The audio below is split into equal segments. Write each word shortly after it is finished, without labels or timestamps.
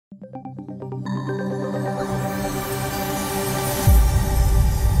Hey,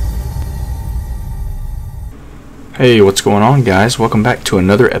 what's going on, guys? Welcome back to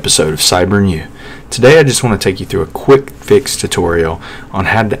another episode of Cyber and You. Today I just want to take you through a quick fix tutorial on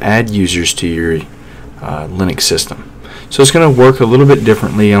how to add users to your Linux system. So it's going to work a little bit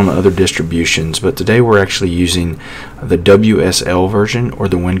differently on the other distributions, but today we're actually using the WSL version, or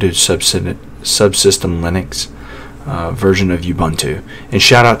the Windows Subsystem Linux version of Ubuntu. And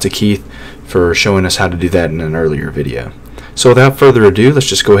shout out to Keith for showing us how to do that in an earlier video. So without further ado, let's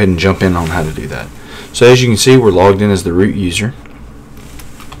just go ahead and jump in on how to do that. So as you can see, we're logged in as the root user.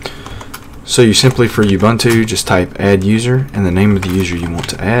 So you simply, for Ubuntu, just type add user and the name of the user you want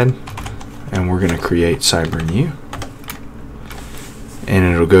to add, and we're going to create Cyber and You.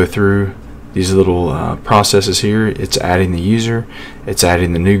 And it'll go through these little processes here. It's adding the user, it's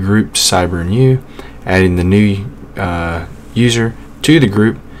adding the new group to Cyber and You, adding the new user to the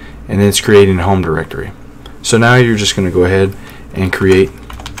group, and then it's creating a home directory. So now you're just going to go ahead and create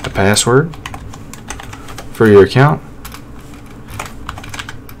a password for your account,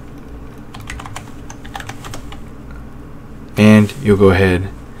 and you'll go ahead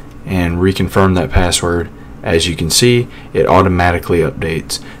and reconfirm that password. As you can see, it automatically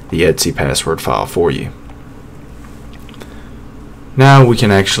updates the Yeti password file for you. Now we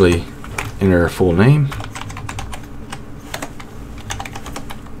can actually enter our full name,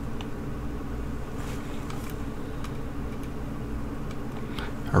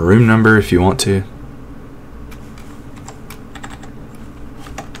 a room number if you want to,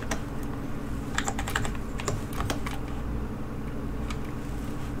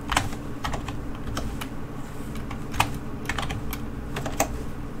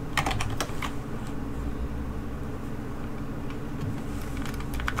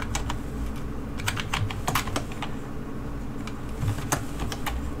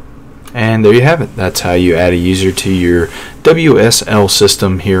 and there you have it. That's how you add a user to your WSL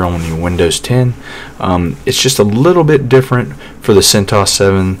system here on your Windows 10. It's just a little bit different for the CentOS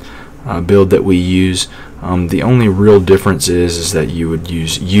 7 build that we use. The only real difference is that you would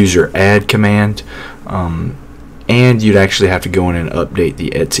use user add command, and you'd actually have to go in and update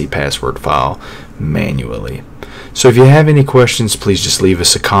the Yeti password file manually. So if you have any questions, please just leave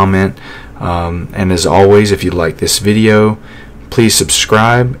us a comment. And as always, if you like this video, please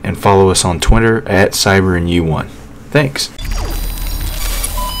subscribe and follow us on Twitter at CyberandU1. Thanks.